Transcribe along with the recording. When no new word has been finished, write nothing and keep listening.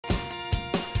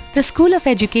The School of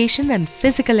Education and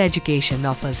Physical Education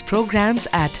offers programs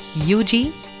at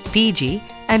UG, PG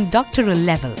and doctoral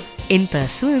level in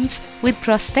pursuance with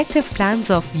prospective plans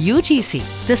of UGC.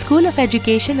 The School of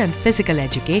Education and Physical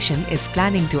Education is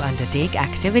planning to undertake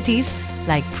activities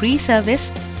like pre-service,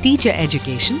 teacher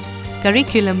education,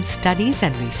 curriculum studies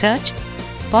and research,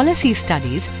 policy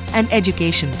studies and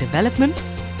education development,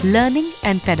 learning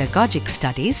and pedagogic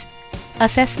studies,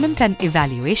 assessment and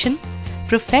evaluation,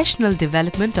 professional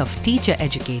development of teacher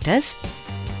educators,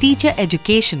 teacher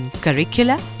education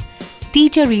curricula,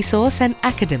 teacher resource and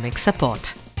academic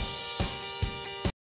support.